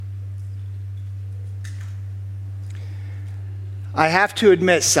I have to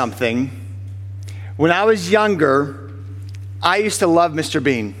admit something. When I was younger, I used to love Mr.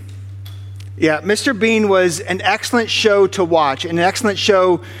 Bean. Yeah, Mr. Bean was an excellent show to watch, an excellent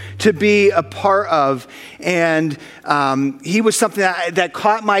show to be a part of. And he was something that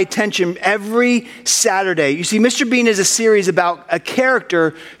caught my attention every Saturday. You see, Mr. Bean is a series about a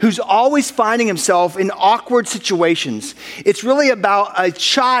character who's always finding himself in awkward situations. It's really about a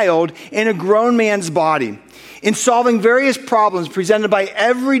child in a grown man's body, in solving various problems presented by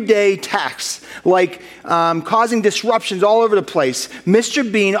everyday tasks, like causing disruptions all over the place. Mr.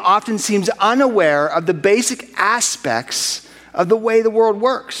 Bean often seems unaware of the basic aspects of the way the world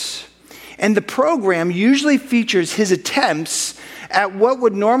works. And the program usually features his attempts at what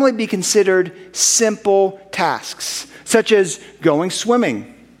would normally be considered simple tasks, such as going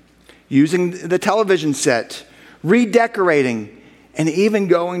swimming, using the television set, redecorating, and even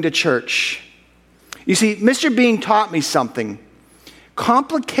going to church. You see, Mr. Bean taught me something.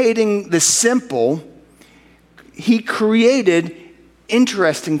 Complicating the simple, he created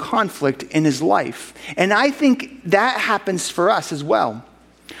interesting conflict in his life. And I think that happens for us as well.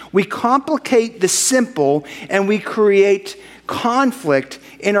 We complicate the simple and we create conflict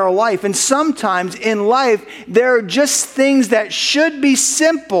in our life. And sometimes in life, there are just things that should be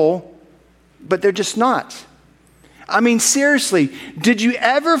simple, but they're just not. I mean, seriously, did you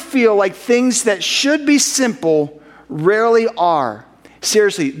ever feel like things that should be simple rarely are?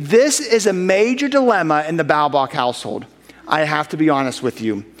 Seriously, this is a major dilemma in the Baubach household. I have to be honest with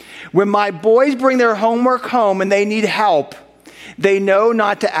you. When my boys bring their homework home and they need help, they know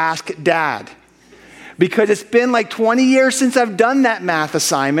not to ask Dad. Because it's been like 20 years since I've done that math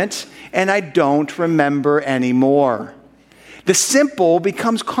assignment, and I don't remember anymore. The simple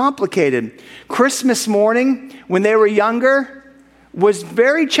becomes complicated. Christmas morning, when they were younger, was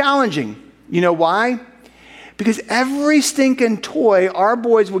very challenging. You know why? Because every stinking toy our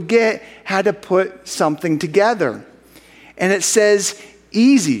boys would get had to put something together. And it says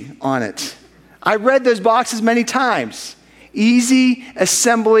easy on it. I read those boxes many times. Easy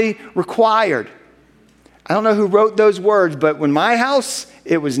assembly required. I don't know who wrote those words, but in my house,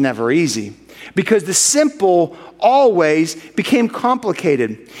 it was never easy. Because the simple always became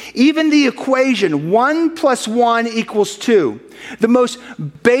complicated. Even the equation 1 + 1 = 2, the most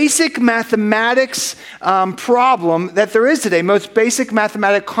basic mathematics problem that there is today, most basic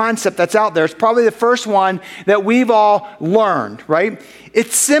mathematic concept that's out there. It's probably the first one that we've all learned, right?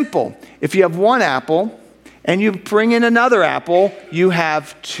 It's simple. If you have one apple and you bring in another apple, you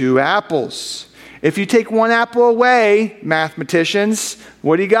have 2 apples. If you take one apple away, mathematicians,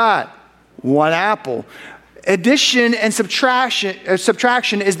 what do you got? 1 apple. Addition and subtraction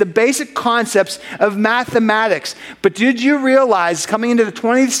is the basic concepts of mathematics. But did you realize, coming into the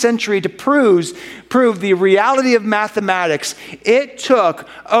 20th century to prove the reality of mathematics, it took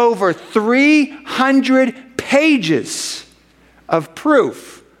over 300 pages of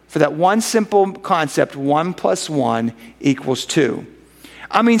proof for that one simple concept, 1 + 1 = 2.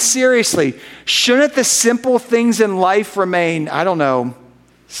 I mean, seriously, shouldn't the simple things in life remain, I don't know,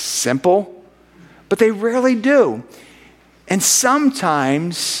 simple? But they rarely do. And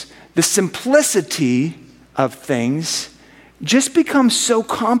sometimes the simplicity of things just becomes so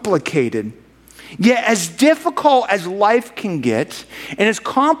complicated. Yet as difficult as life can get, and as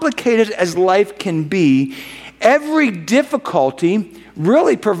complicated as life can be, every difficulty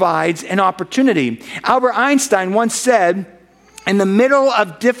really provides an opportunity. Albert Einstein once said, "In the middle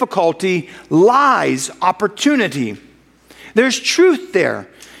of difficulty lies opportunity." There's truth there.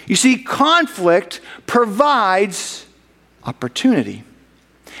 You see, conflict provides opportunity.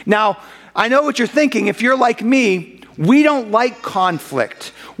 Now, I know what you're thinking. If you're like me, we don't like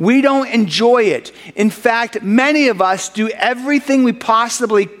conflict. We don't enjoy it. In fact, many of us do everything we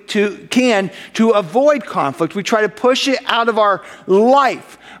possibly can to avoid conflict. We try to push it out of our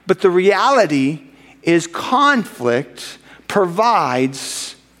life. But the reality is conflict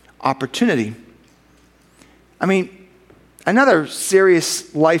provides opportunity. I mean, another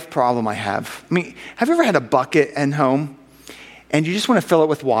serious life problem I have. I mean, have you ever had a bucket at home and you just want to fill it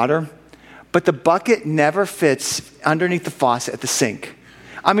with water, but the bucket never fits underneath the faucet at the sink?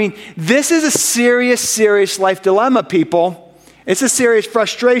 I mean, this is a serious life dilemma, people. It's a serious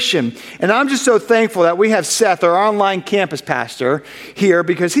frustration. And I'm just so thankful that we have Seth, our online campus pastor, here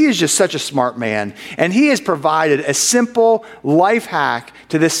because he is just such a smart man. And he has provided a simple life hack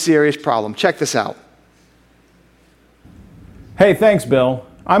to this serious problem. Check this out. Hey, thanks, Bill.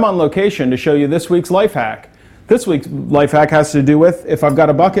 I'm on location to show you this week's life hack. This week's life hack has to do with if I've got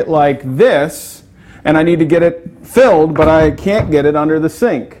a bucket like this and I need to get it filled, but I can't get it under the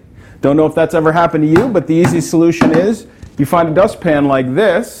sink. Don't know if that's ever happened to you, but the easy solution is You find a dustpan like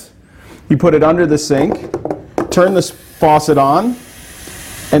this, you put it under the sink, turn this faucet on,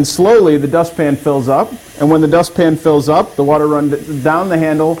 and slowly the dustpan fills up. And when the dustpan fills up, the water runs down the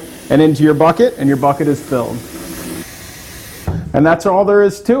handle and into your bucket, and your bucket is filled. And that's all there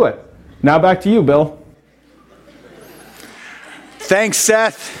is to it. Now back to you, Bill. Thanks,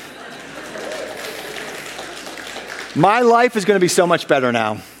 Seth. My life is going to be so much better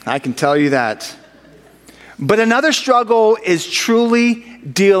now. I can tell you that. But another struggle is truly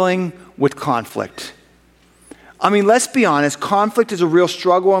dealing with conflict. I mean, let's be honest, conflict is a real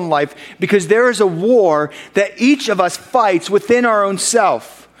struggle in life because there is a war that each of us fights within our own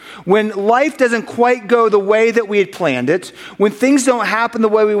self. When life doesn't quite go the way that we had planned it, when things don't happen the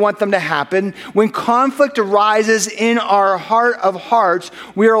way we want them to happen, when conflict arises in our heart of hearts,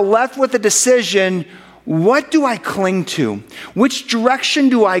 we are left with a decision: what do I cling to? Which direction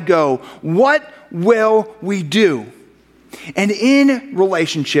do I go? What will we do? And in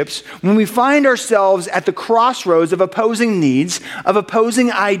relationships, when we find ourselves at the crossroads of opposing needs, of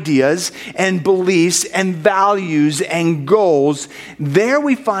opposing ideas and beliefs and values and goals, there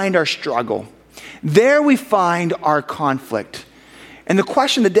we find our struggle. There we find our conflict. And the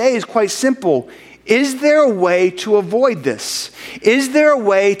question of the day is quite simple. Is there a way to avoid this? Is there a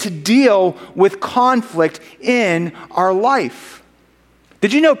way to deal with conflict in our life?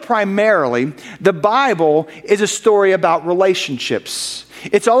 Did you know primarily the Bible is a story about relationships?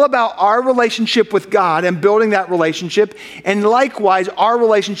 It's all about our relationship with God and building that relationship, and likewise our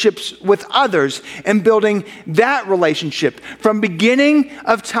relationships with others and building that relationship. From beginning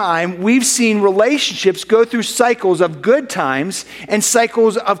of time, we've seen relationships go through cycles of good times and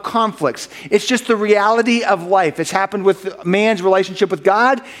cycles of conflicts. It's just the reality of life. It's happened with man's relationship with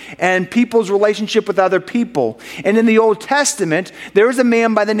God and people's relationship with other people. And in the Old Testament, there was a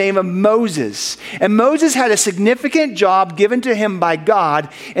man by the name of Moses. And Moses had a significant job given to him by God,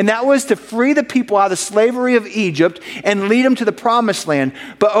 and that was to free the people out of the slavery of Egypt and lead them to the promised land.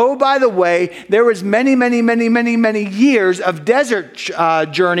 But oh, by the way, there was many years of desert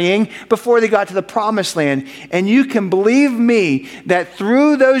journeying before they got to the promised land. And you can believe me that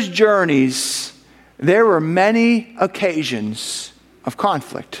through those journeys, there were many occasions of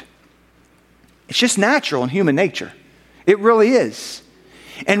conflict. It's just natural in human nature. It really is.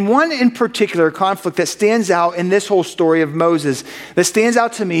 And one in particular conflict that stands out in this whole story of Moses, that stands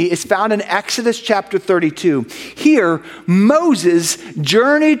out to me, is found in Exodus chapter 32. Here, Moses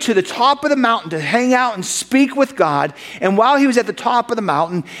journeyed to the top of the mountain to hang out and speak with God. And while he was at the top of the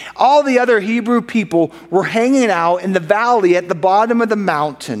mountain, all the other Hebrew people were hanging out in the valley at the bottom of the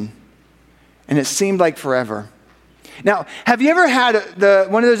mountain. And it seemed like forever. Now, have you ever had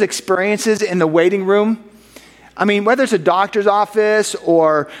one of those experiences in the waiting room? I mean, whether it's a doctor's office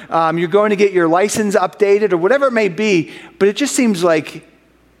or you're going to get your license updated or whatever it may be, but it just seems like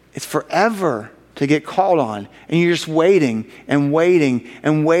it's forever to get called on. And you're just waiting and waiting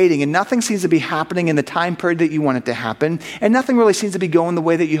and waiting. And nothing seems to be happening in the time period that you want it to happen. And nothing really seems to be going the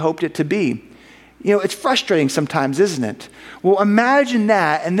way that you hoped it to be. You know, it's frustrating sometimes, isn't it? Well, imagine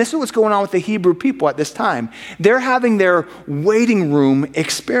that. And this is what's going on with the Hebrew people at this time. They're having their waiting room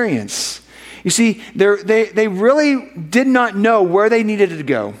experience. You see, they really did not know where they needed to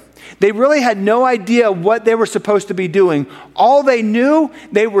go. They really had no idea what they were supposed to be doing. All they knew,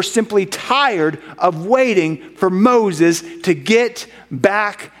 they were simply tired of waiting for Moses to get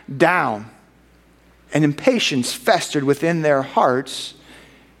back down. And impatience festered within their hearts,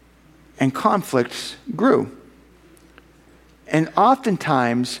 and conflicts grew. And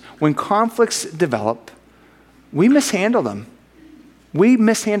oftentimes, when conflicts develop, we mishandle them.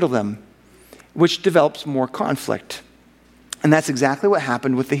 Which develops more conflict. And that's exactly what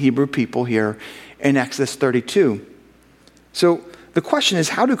happened with the Hebrew people here in Exodus 32. So the question is,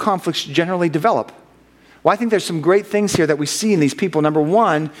 how do conflicts generally develop? Well, I think there's some great things here that we see in these people. Number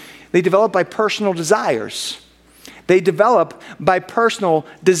one, they develop by personal desires. I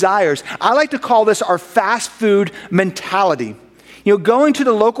like to call this our fast food mentality. You know, going to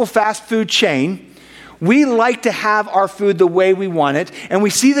the local fast food chain, we like to have our food the way we want it, and we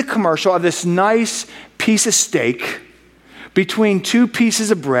see the commercial of this nice piece of steak between two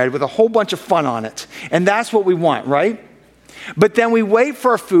pieces of bread with a whole bunch of fun on it. And that's what we want, right? But then we wait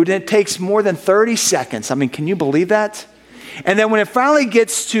for our food, and it takes more than 30 seconds. I mean, can you believe that? And then when it finally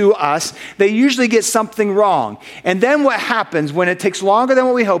gets to us, they usually get something wrong. And then what happens when it takes longer than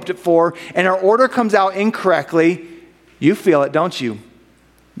what we hoped it for, and our order comes out incorrectly? You feel it, don't you?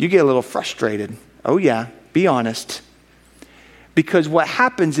 You get a little frustrated. Oh yeah, be honest. Because what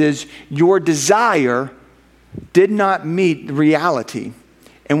happens is your desire did not meet reality.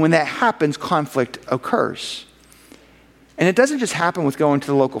 And when that happens, conflict occurs. And it doesn't just happen with going to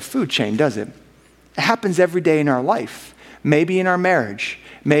the local food chain, does it? It happens every day in our life. Maybe in our marriage,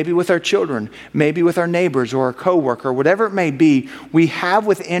 maybe with our children, maybe with our neighbors or a coworker, whatever it may be, we have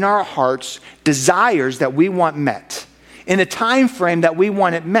within our hearts desires that we want met in a time frame that we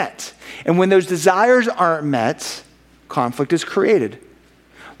want it met. And when those desires aren't met, conflict is created.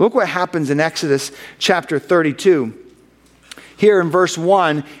 Look what happens in Exodus chapter 32. Here in verse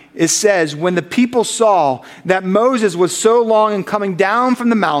 1, it says, when the people saw that Moses was so long in coming down from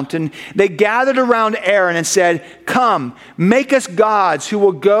the mountain, they gathered around Aaron and said, come, make us gods who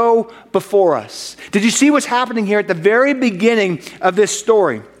will go before us. Did you see what's happening here at the very beginning of this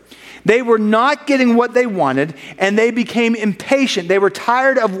story? They were not getting what they wanted, and they became impatient. They were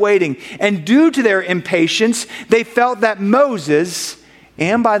tired of waiting. And due to their impatience, they felt that Moses,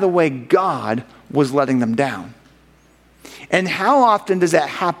 and by the way, God, was letting them down. And how often does that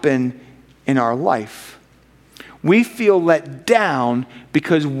happen in our life? We feel let down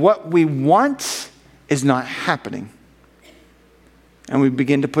because what we want is not happening. And we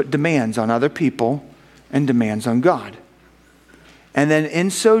begin to put demands on other people and demands on God. And then in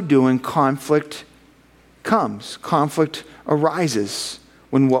so doing, conflict comes. Conflict arises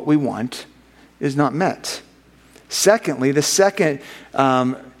when what we want is not met. Secondly, the second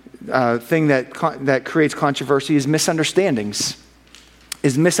thing that creates controversy is misunderstandings.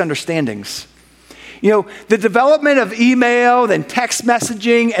 You know, the development of email, then text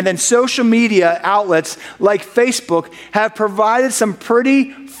messaging, and then social media outlets like Facebook have provided some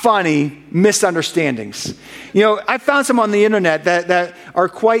pretty funny misunderstandings. You know, I found some on the internet that are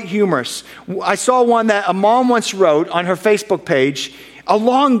quite humorous. I saw one that a mom once wrote on her Facebook page, "A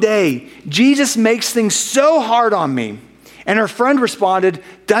long day. Jesus makes things so hard on me." And her friend responded,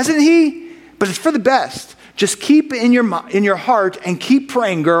 "Doesn't he? But it's for the best. Just keep it in your heart and keep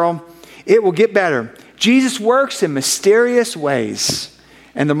praying, girl. It will get better. Jesus works in mysterious ways."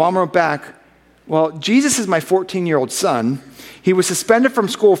 And the mom wrote back, "Well, Jesus is my 14-year-old son. He was suspended from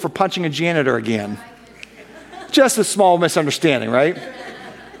school for punching a janitor again." Just a small misunderstanding, right?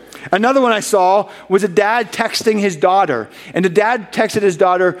 Another one I saw was a dad texting his daughter. And the dad texted his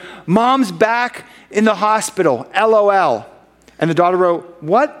daughter, "Mom's back in the hospital, LOL." And the daughter wrote,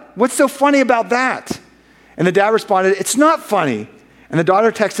 "What? What's so funny about that?" And the dad responded, "It's not funny." And the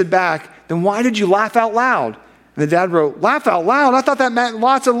daughter texted back, "Then why did you laugh out loud?" And the dad wrote, "Laugh out loud? I thought that meant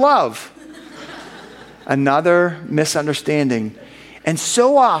lots of love." Another misunderstanding. And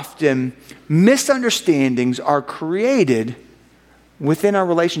so often, misunderstandings are created within our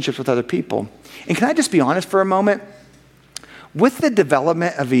relationships with other people. And can I just be honest for a moment? With the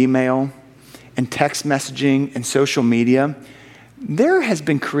development of email and text messaging and social media, there has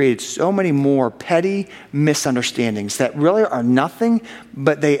been created so many more petty misunderstandings that really are nothing,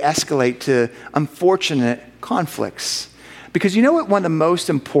 but they escalate to unfortunate conflicts. Because you know what one of the most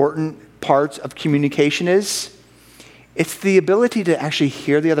important parts of communication is? It's the ability to actually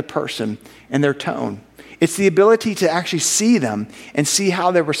hear the other person and their tone. It's the ability to actually see them and see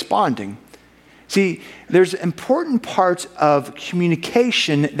how they're responding. See, there's important parts of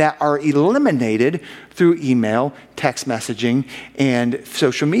communication that are eliminated through email, text messaging, and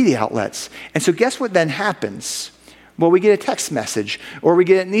social media outlets. And so guess what then happens? Well, we get a text message, or we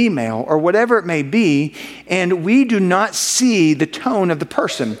get an email, or whatever it may be, and we do not see the tone of the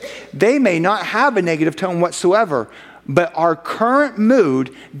person. They may not have a negative tone whatsoever, but our current mood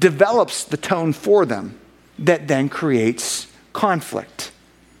develops the tone for them that then creates conflict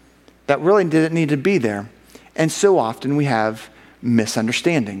that really didn't need to be there. And so often we have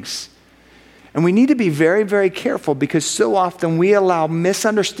misunderstandings. And we need to be very, very careful because so often we allow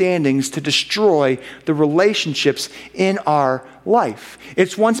misunderstandings to destroy the relationships in our life.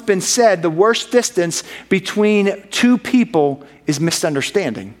 It's once been said the worst distance between two people is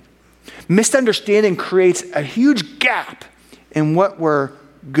misunderstanding. Misunderstanding creates a huge gap in what were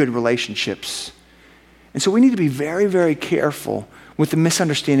good relationships. And so we need to be very, very careful with the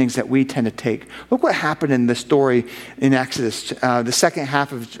misunderstandings that we tend to take. Look what happened in the story in Exodus, the second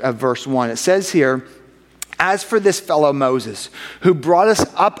half of verse 1. It says here, "As for this fellow Moses, who brought us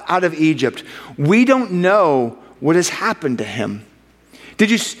up out of Egypt, we don't know what has happened to him."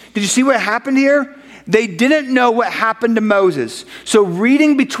 Did you see what happened here? They didn't know what happened to Moses. So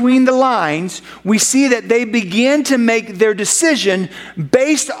reading between the lines, we see that they began to make their decision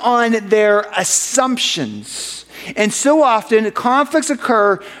based on their assumptions. And so often, conflicts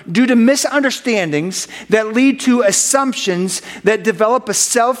occur due to misunderstandings that lead to assumptions that develop a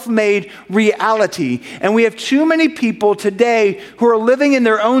self-made reality. And we have too many people today who are living in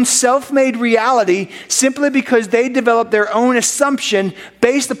their own self-made reality simply because they develop their own assumption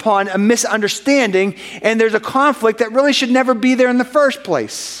based upon a misunderstanding, and there's a conflict that really should never be there in the first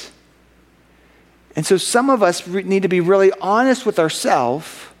place. And so some of us need to be really honest with ourselves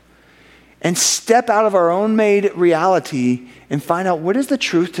and step out of our own made reality and find out, what is the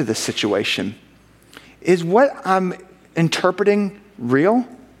truth to this situation? Is what I'm interpreting real?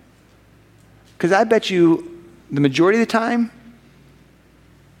 Because I bet you the majority of the time,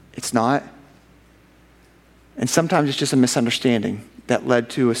 it's not. And sometimes it's just a misunderstanding that led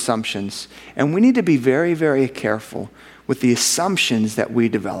to assumptions. And we need to be very, very careful with the assumptions that we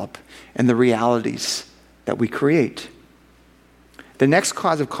develop and the realities that we create. The next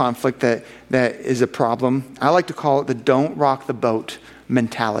cause of conflict that is a problem, I like to call it the don't rock the boat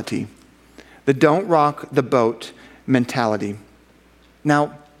mentality. The don't rock the boat mentality.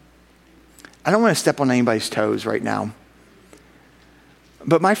 Now, I don't want to step on anybody's toes right now,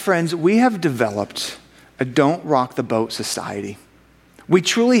 but my friends, we have developed a don't rock the boat society. We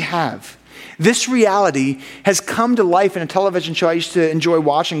truly have. This reality has come to life in a television show I used to enjoy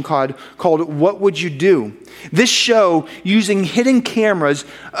watching called What Would You Do? This show, using hidden cameras,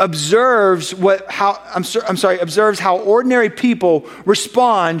 observes how ordinary people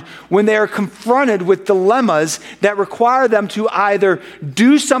respond when they are confronted with dilemmas that require them to either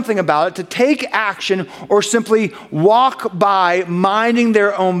do something about it, to take action, or simply walk by minding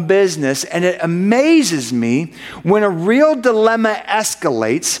their own business. And it amazes me when a real dilemma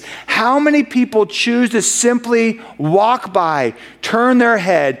escalates, how many people choose to simply walk by, turn their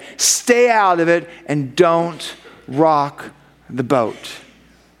head, stay out of it, and don't rock the boat.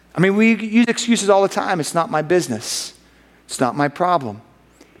 I mean, we use excuses all the time. It's not my business. It's not my problem.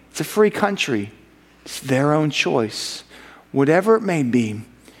 It's a free country. It's their own choice. Whatever it may be,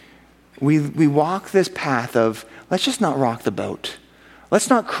 we walk this path of, let's just not rock the boat. Let's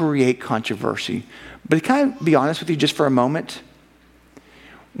not create controversy. But can I be honest with you just for a moment?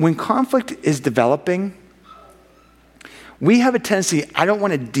 When conflict is developing, we have a tendency, I don't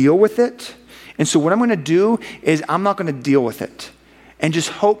want to deal with it. And so what I'm going to do is I'm not going to deal with it and just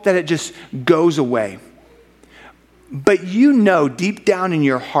hope that it just goes away. But you know deep down in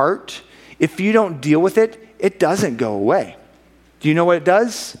your heart, if you don't deal with it, it doesn't go away. Do you know what it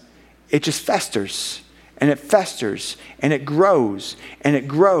does? It just festers and it festers and it grows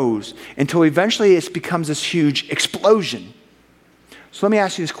until eventually it becomes this huge explosion. So let me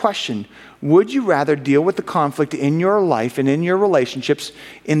ask you this question. Would you rather deal with the conflict in your life and in your relationships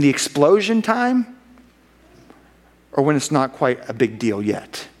in the explosion time, or when it's not quite a big deal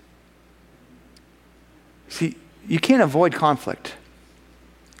yet? See, you can't avoid conflict.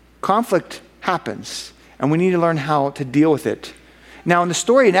 Conflict happens, and we need to learn how to deal with it. Now, in the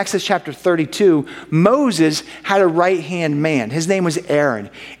story in Exodus chapter 32, Moses had a right-hand man. His name was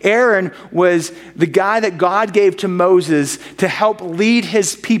Aaron. Aaron was the guy that God gave to Moses to help lead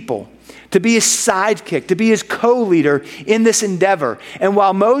his people, to be his sidekick, to be his co-leader in this endeavor. And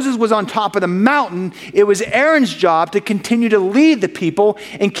while Moses was on top of the mountain, it was Aaron's job to continue to lead the people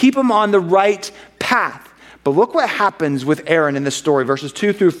and keep them on the right path. But look what happens with Aaron in this story, verses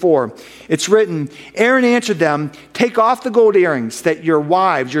 2 through 4. It's written, Aaron answered them, "Take off the gold earrings that your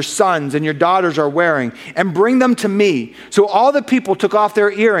wives, your sons, and your daughters are wearing, and bring them to me." So all the people took off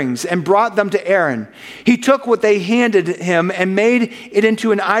their earrings and brought them to Aaron. He took what they handed him and made it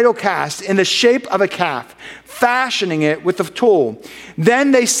into an idol cast in the shape of a calf, fashioning it with a tool.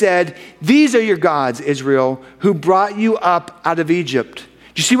 Then they said, "These are your gods, Israel, who brought you up out of Egypt."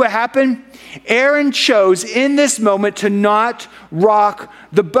 Do you see what happened? Aaron chose in this moment to not rock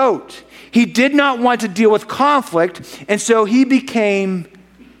the boat. He did not want to deal with conflict, and so he became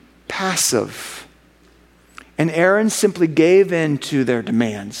passive. And Aaron simply gave in to their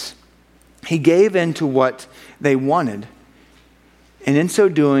demands. He gave in to what they wanted. And in so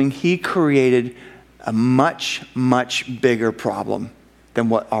doing, he created a much, much bigger problem than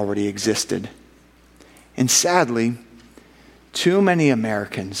what already existed. And sadly, too many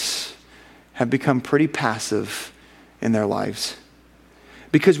Americans have become pretty passive in their lives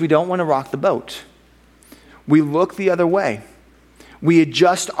because we don't want to rock the boat. We look the other way. We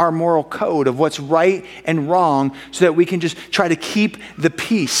adjust our moral code of what's right and wrong so that we can just try to keep the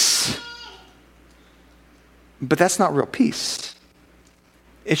peace. But that's not real peace.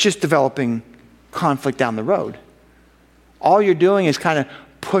 It's just developing conflict down the road. All you're doing is kind of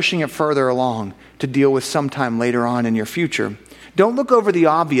pushing it further along to deal with sometime later on in your future. Don't look over the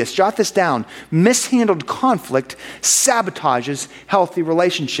obvious. Jot this down. Mishandled conflict sabotages healthy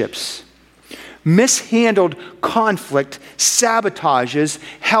relationships. Mishandled conflict sabotages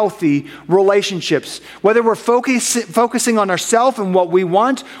healthy relationships. Whether we're focusing on ourselves and what we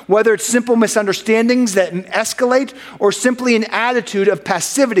want, whether it's simple misunderstandings that escalate, or simply an attitude of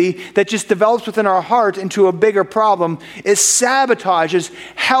passivity that just develops within our heart into a bigger problem, it sabotages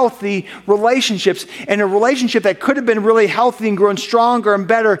healthy relationships. And a relationship that could have been really healthy and grown stronger and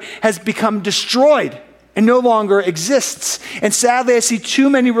better has become destroyed and no longer exists. And sadly, I see too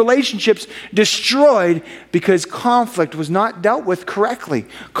many relationships destroyed because conflict was not dealt with correctly.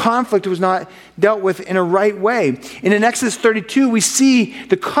 Conflict was not dealt with in a right way. And in Exodus 32, we see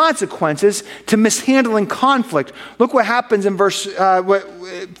the consequences to mishandling conflict. Look what happens in first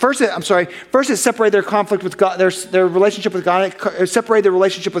it separated their conflict with God, their relationship with God, it separated their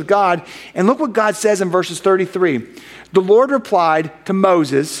relationship with God. And look what God says in verses 33. The Lord replied to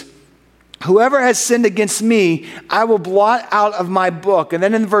Moses, "Whoever has sinned against me, I will blot out of my book." And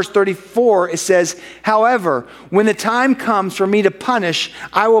then in verse 34, it says, "However, when the time comes for me to punish,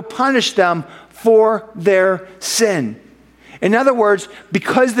 I will punish them for their sin." In other words,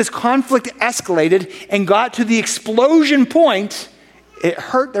 because this conflict escalated and got to the explosion point, it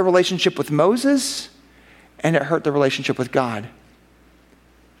hurt their relationship with Moses and it hurt their relationship with God.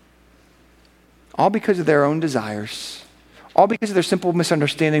 All because of their own desires. All because of their simple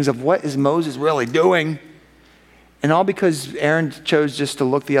misunderstandings of what is Moses really doing. And all because Aaron chose just to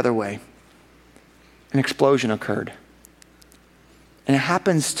look the other way. An explosion occurred. And it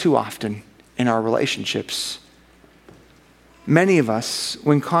happens too often in our relationships. Many of us,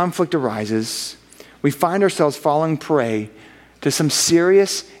 when conflict arises, we find ourselves falling prey to some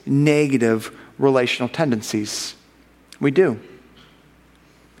serious negative relational tendencies. We do.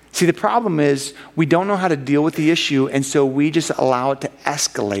 See, the problem is we don't know how to deal with the issue, and so we just allow it to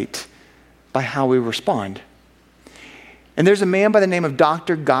escalate by how we respond. And there's a man by the name of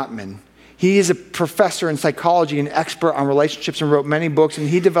Dr. Gottman. He is a professor in psychology and expert on relationships and wrote many books, and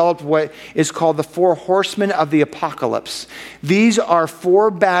he developed what is called the 4 horsemen of the apocalypse. These are 4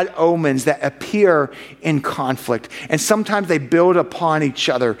 bad omens that appear in conflict, and sometimes they build upon each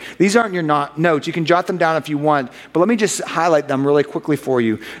other. These aren't your notes. You can jot them down if you want, but let me just highlight them really quickly for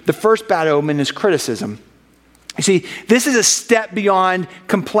you. The first bad omen is criticism. You see, this is a step beyond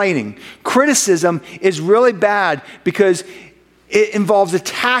complaining. Criticism is really bad because it involves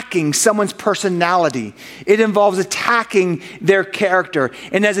attacking someone's personality. It involves attacking their character.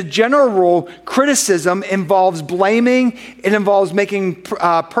 And as a general rule, criticism involves blaming. It involves making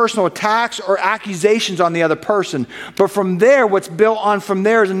personal attacks or accusations on the other person. But from there, what's built on from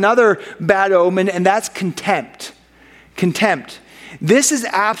there is another bad omen, and that's contempt. Contempt. This is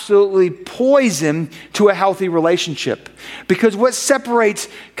absolutely poison to a healthy relationship, because what separates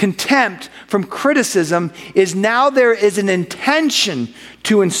contempt from criticism is now there is an intention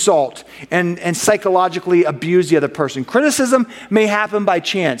to insult and psychologically abuse the other person. Criticism may happen by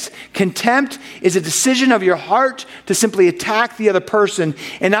chance. Contempt is a decision of your heart to simply attack the other person.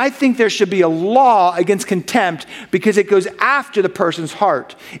 And I think there should be a law against contempt because it goes after the person's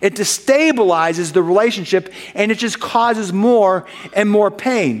heart. It destabilizes the relationship and it just causes more and more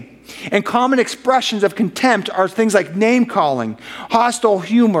pain. And common expressions of contempt are things like name-calling, hostile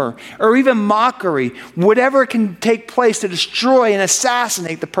humor, or even mockery, whatever can take place to destroy and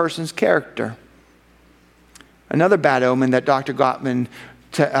assassinate the person's character. Another bad omen that Dr. Gottman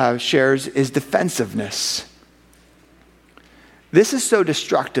shares is defensiveness. This is so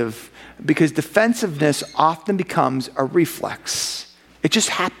destructive because defensiveness often becomes a reflex. It just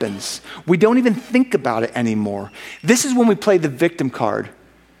happens. We don't even think about it anymore. This is when we play the victim card.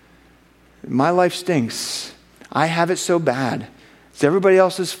 My life stinks. I have it so bad. It's everybody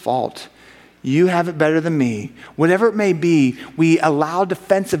else's fault. You have it better than me. Whatever it may be, we allow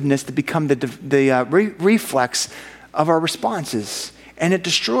defensiveness to become the reflex of our responses. And it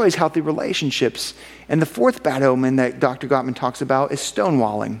destroys healthy relationships. And the fourth bad omen that Dr. Gottman talks about is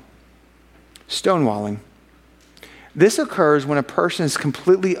stonewalling. Stonewalling. This occurs when a person is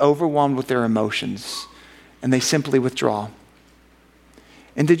completely overwhelmed with their emotions and they simply withdraw.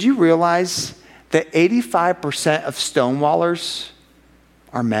 And did you realize that 85% of stonewallers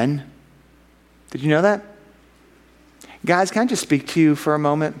are men? Did you know that? Guys, can I just speak to you for a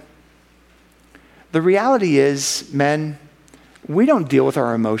moment? The reality is, men, we don't deal with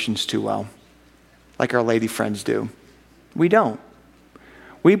our emotions too well, like our lady friends do. We don't.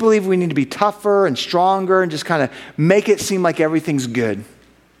 We believe we need to be tougher and stronger and just kind of make it seem like everything's good.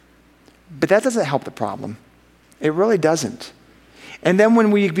 But that doesn't help the problem. It really doesn't. And then when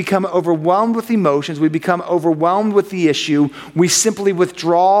we become overwhelmed with emotions, we become overwhelmed with the issue, we simply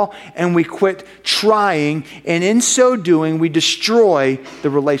withdraw and we quit trying. And in so doing, we destroy the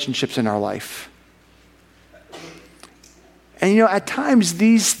relationships in our life. And at times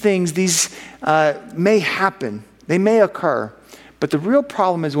these things, may happen. They may occur. But the real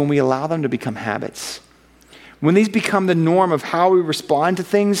problem is when we allow them to become habits. When these become the norm of how we respond to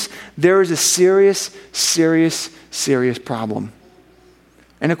things, there is a serious, serious, serious problem.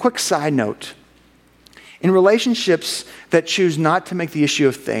 And a quick side note. In relationships that choose not to make the issue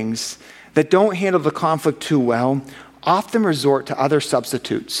of things, that don't handle the conflict too well, often resort to other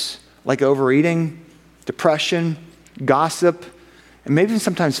substitutes, like overeating, depression, gossip, and maybe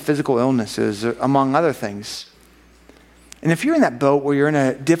sometimes physical illnesses, among other things. And if you're in that boat where you're in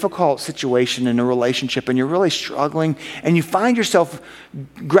a difficult situation in a relationship and you're really struggling and you find yourself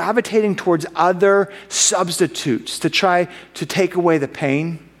gravitating towards other substitutes to try to take away the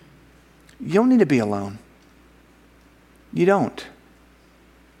pain, you don't need to be alone. You don't.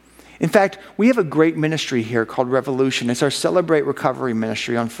 In fact, we have a great ministry here called Revolution. It's our Celebrate Recovery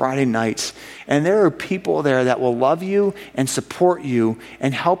ministry on Friday nights. And there are people there that will love you and support you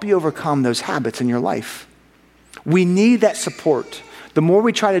and help you overcome those habits in your life. We need that support. The more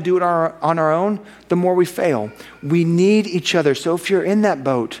we try to do it on our own, the more we fail. We need each other. So if you're in that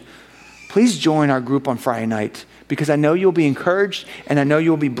boat, please join our group on Friday night because I know you'll be encouraged and I know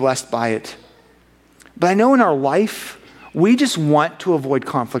you'll be blessed by it. But I know in our life, we just want to avoid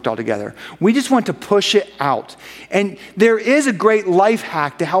conflict altogether. We just want to push it out. And there is a great life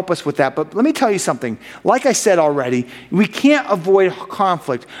hack to help us with that. But let me tell you something. Like I said already, we can't avoid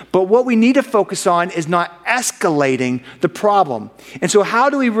conflict. But what we need to focus on is not escalating the problem. And so how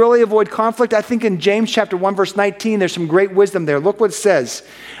do we really avoid conflict? I think in James chapter 1, verse 19, there's some great wisdom there. Look what it says.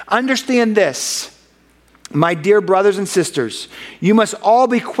 Understand this. My dear brothers and sisters, you must all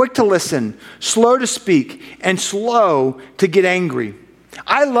be quick to listen, slow to speak, and slow to get angry.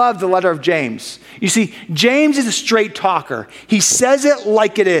 I love the letter of James. You see, James is a straight talker. He says it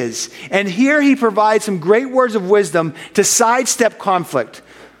like it is. And here he provides some great words of wisdom to sidestep conflict.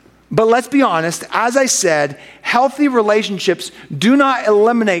 But let's be honest, as I said, healthy relationships do not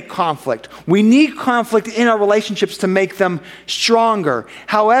eliminate conflict. We need conflict in our relationships to make them stronger.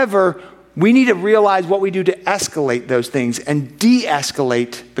 However, we need to realize what we do to escalate those things and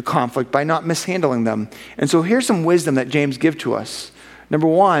de-escalate the conflict by not mishandling them. And so here's some wisdom that James gives to us. Number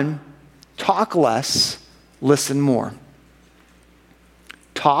one, talk less, listen more.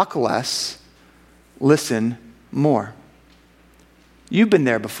 Talk less, listen more. You've been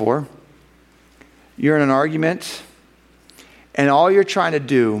there before. You're in an argument, and all you're trying to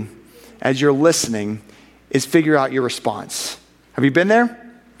do as you're listening is figure out your response. Have you been there?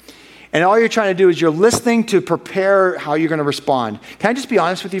 And all you're trying to do is you're listening to prepare how you're going to respond. Can I just be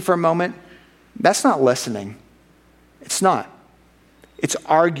honest with you for a moment? That's not listening. It's not. It's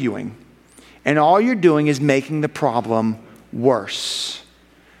arguing. And all you're doing is making the problem worse.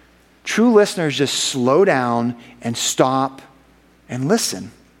 True listeners just slow down and stop and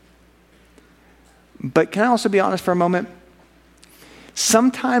listen. But can I also be honest for a moment?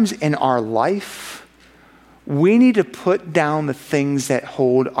 Sometimes in our life, we need to put down the things that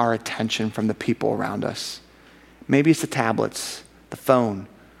hold our attention from the people around us. Maybe it's the tablets, the phone,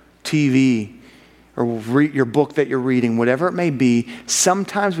 TV, or your book that you're reading, whatever it may be.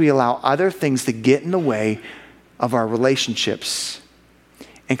 Sometimes we allow other things to get in the way of our relationships.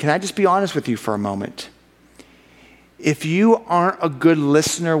 And can I just be honest with you for a moment? If you aren't a good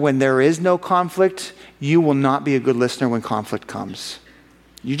listener when there is no conflict, you will not be a good listener when conflict comes.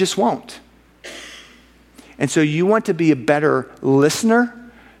 You just won't. And so you want to be a better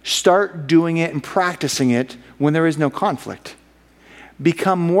listener, start doing it and practicing it when there is no conflict.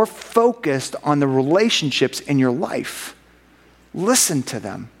 Become more focused on the relationships in your life. Listen to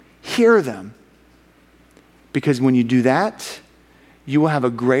them, hear them. Because when you do that, you will have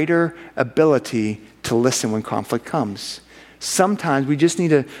a greater ability to listen when conflict comes. Sometimes we just need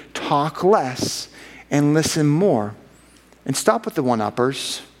to talk less and listen more. And stop with the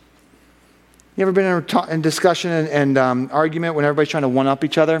one-uppers. You ever been in a discussion and argument when everybody's trying to one-up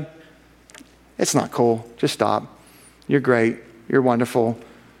each other? It's not cool. Just stop. You're great. You're wonderful.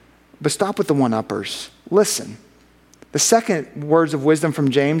 But stop with the one-uppers. Listen. The second words of wisdom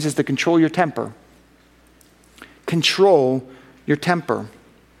from James is to control your temper. Control your temper.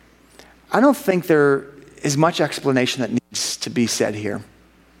 I don't think there is much explanation that needs to be said here.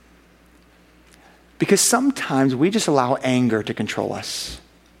 Because sometimes we just allow anger to control us.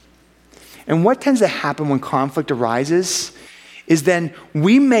 And what tends to happen when conflict arises is then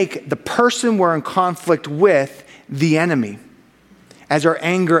we make the person we're in conflict with the enemy. as our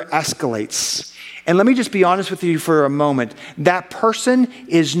anger escalates. And let me just be honest with you for a moment. That person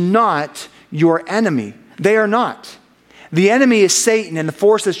is not your enemy. They are not. The enemy is Satan and the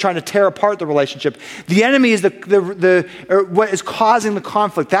force that's trying to tear apart the relationship. The enemy is what is causing the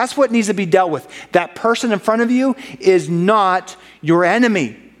conflict. That's what needs to be dealt with. That person in front of you is not your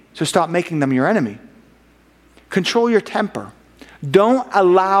enemy. So stop making them your enemy. Control your temper. Don't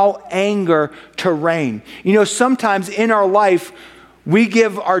allow anger to reign. You know, sometimes in our life, we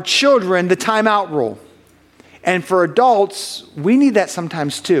give our children the timeout rule. And for adults, we need that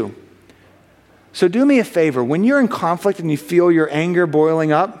sometimes too. So do me a favor. When you're in conflict and you feel your anger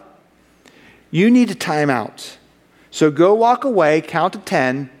boiling up, you need to time out. So go walk away, count to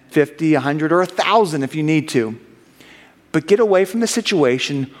 10, 50, 100, or 1,000 if you need to. But get away from the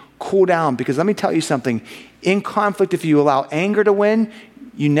situation, cool down. Because let me tell you something. In conflict, if you allow anger to win,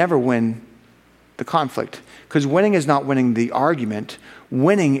 you never win the conflict. Because winning is not winning the argument.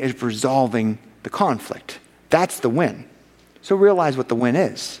 Winning is resolving the conflict. That's the win. So realize what the win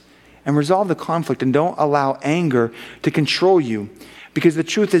is. And resolve the conflict and don't allow anger to control you. Because the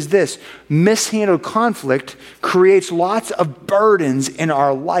truth is this, mishandled conflict creates lots of burdens in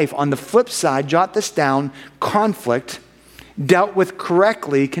our life. On the flip side, jot this down, conflict dealt with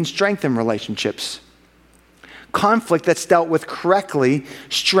correctly can strengthen relationships. Conflict that's dealt with correctly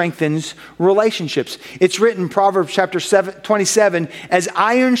strengthens relationships. It's written in Proverbs chapter 27, as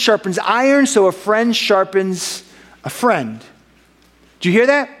iron sharpens iron, so a friend sharpens a friend. Do you hear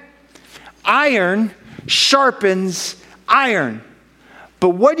that? Iron sharpens iron. But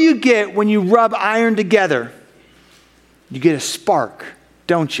what do you get when you rub iron together? You get a spark,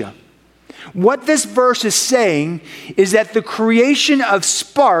 don't you? What this verse is saying is that the creation of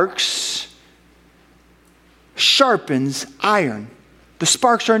sparks sharpens iron. The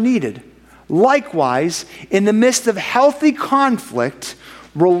sparks are needed. Likewise, in the midst of healthy conflict,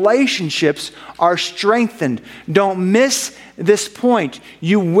 relationships are strengthened. Don't miss this point.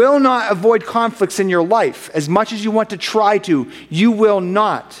 You will not avoid conflicts in your life as much as you want to try to. You will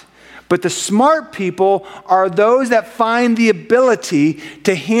not. But the smart people are those that find the ability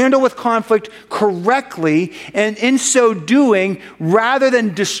to handle with conflict correctly, and in so doing, rather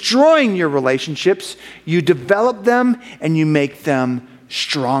than destroying your relationships, you develop them and you make them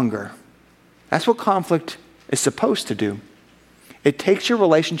stronger. That's what conflict is supposed to do. It takes your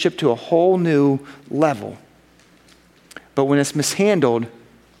relationship to a whole new level. But when it's mishandled,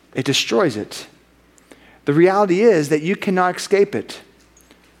 it destroys it. The reality is that you cannot escape it.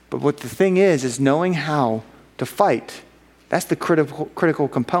 But what the thing is knowing how to fight. That's the critical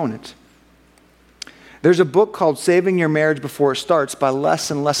component. There's a book called Saving Your Marriage Before It Starts by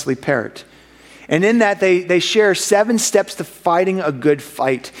Les and Leslie Parrott. And in that, they share 7 steps to fighting a good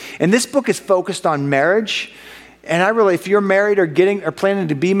fight. And this book is focused on marriage. And I really, if you're married or planning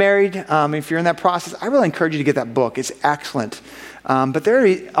to be married, if you're in that process, I really encourage you to get that book. It's excellent. But there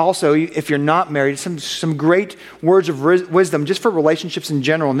are also, if you're not married, some great words of wisdom just for relationships in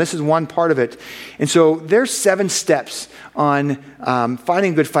general. And this is one part of it. And so there's 7 steps on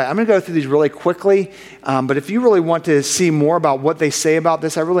fighting a good fight. I'm going to go through these really quickly. But if you really want to see more about what they say about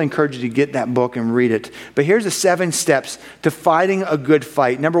this, I really encourage you to get that book and read it. But here's the 7 steps to fighting a good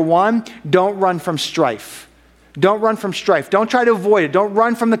fight. Number 1, don't run from strife. Don't run from strife. Don't try to avoid it. Don't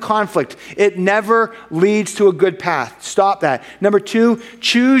run from the conflict. It never leads to a good path. Stop that. Number 2,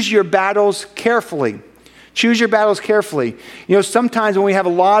 choose your battles carefully. Choose your battles carefully. You know, sometimes when we have a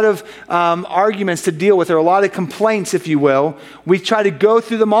lot of arguments to deal with, or a lot of complaints, if you will, we try to go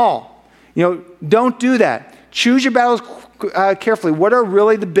through them all. You know, don't do that. Choose your battles carefully. What are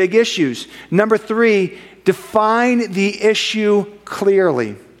really the big issues? Number 3, define the issue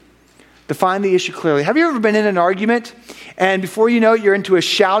clearly. Define the issue clearly. Have you ever been in an argument and before you know it, you're into a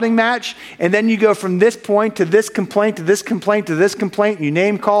shouting match, and then you go from this point to this complaint, to this complaint, to this complaint, and you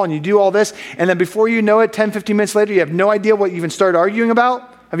name call and you do all this, and then before you know it, 10, 15 minutes later, you have no idea what you even started arguing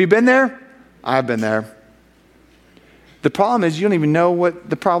about? Have you been there? I've been there. The problem is you don't even know what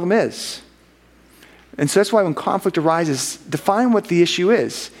the problem is. And so that's why when conflict arises, define what the issue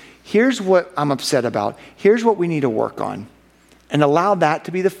is. Here's what I'm upset about. Here's what we need to work on. And allow that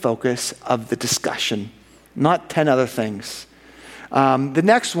to be the focus of the discussion, not 10 other things. The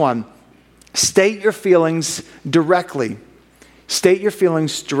next one, state your feelings directly. State your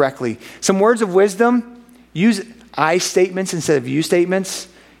feelings directly. Some words of wisdom, use I statements instead of you statements.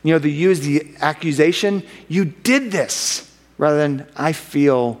 You know, use the accusation, you did this, rather than I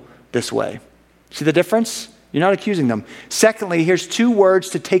feel this way. See the difference? You're not accusing them. Secondly, here's 2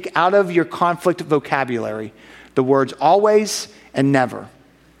 words to take out of your conflict vocabulary. The words always and never.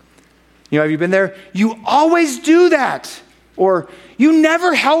 You know, have you been there? You always do that. Or, you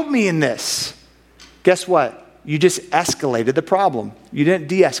never help me in this. Guess what? You just escalated the problem. You didn't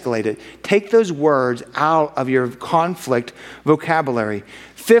de-escalate it. Take those words out of your conflict vocabulary.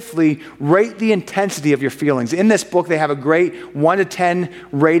 Fifthly, rate the intensity of your feelings. In this book, they have a great 1 to 10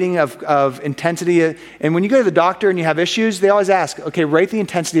 rating of intensity. And when you go to the doctor and you have issues, they always ask, okay, rate the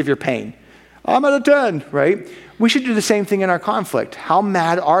intensity of your pain. I'm at a 10, right? We should do the same thing in our conflict. How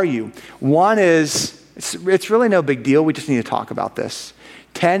mad are you? 1 is, it's really no big deal. We just need to talk about this.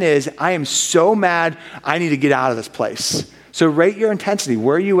 10 is, I am so mad, I need to get out of this place. So rate your intensity.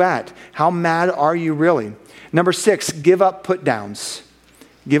 Where are you at? How mad are you really? Number 6, give up put downs.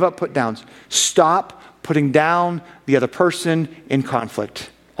 Give up put downs. Stop putting down the other person in conflict.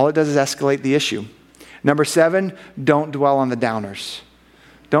 All it does is escalate the issue. Number 7, don't dwell on the downers.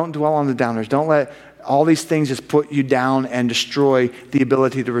 Don't dwell on the downers. Don't let all these things just put you down and destroy the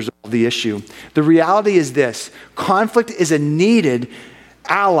ability to resolve the issue. The reality is this: conflict is a needed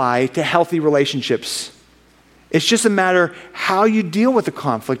ally to healthy relationships. It's just a matter how you deal with the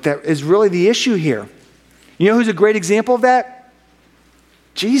conflict that is really the issue here. You know who's a great example of that?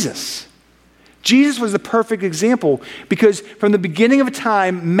 Jesus. Jesus was the perfect example because from the beginning of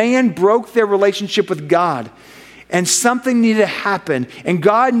time, man broke their relationship with God. And something needed to happen. And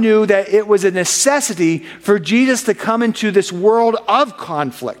God knew that it was a necessity for Jesus to come into this world of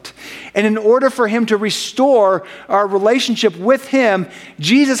conflict. And in order for him to restore our relationship with him,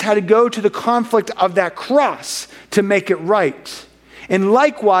 Jesus had to go to the conflict of that cross to make it right. And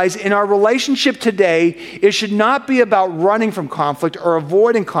likewise, in our relationship today, it should not be about running from conflict or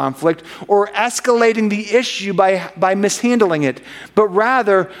avoiding conflict or escalating the issue by mishandling it, but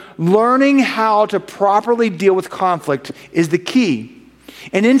rather learning how to properly deal with conflict is the key.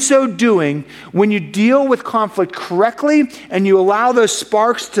 And in so doing, when you deal with conflict correctly and you allow those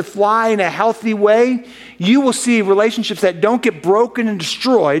sparks to fly in a healthy way, you will see relationships that don't get broken and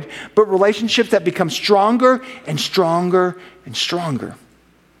destroyed, but relationships that become stronger and stronger and stronger.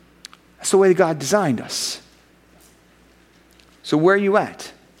 That's the way God designed us. So where are you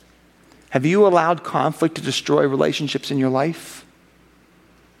at? Have you allowed conflict to destroy relationships in your life?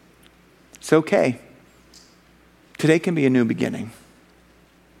 It's okay. Today can be a new beginning.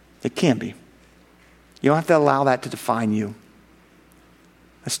 It can be. You don't have to allow that to define you.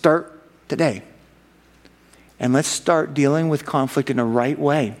 Let's start today. And let's start dealing with conflict in a right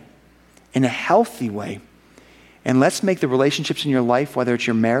way, in a healthy way. And let's make the relationships in your life, whether it's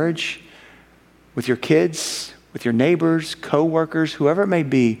your marriage, with your kids, with your neighbors, co-workers, whoever it may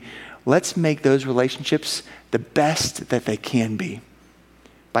be, let's make those relationships the best that they can be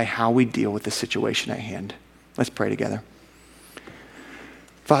by how we deal with the situation at hand. Let's pray together.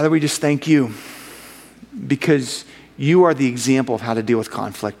 Father, we just thank you because you are the example of how to deal with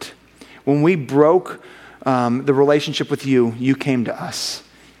conflict. When we broke the relationship with you, you came to us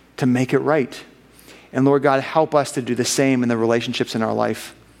to make it right. And Lord God, help us to do the same in the relationships in our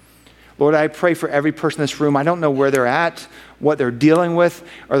life. Lord, I pray for every person in this room. I don't know where they're at, what they're dealing with,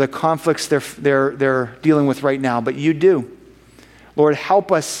 or the conflicts they're dealing with right now, but you do. Lord,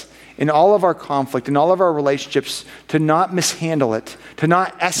 help us in all of our conflict, in all of our relationships, to not mishandle it, to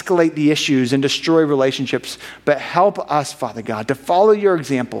not escalate the issues and destroy relationships, but help us, Father God, to follow your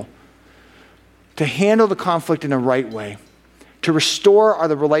example, to handle the conflict in a right way, to restore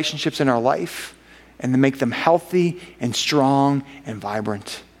the relationships in our life, and to make them healthy and strong and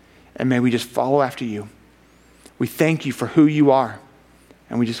vibrant. And may we just follow after you. We thank you for who you are,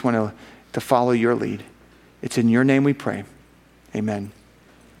 and we just want to follow your lead. It's in your name we pray. Amen.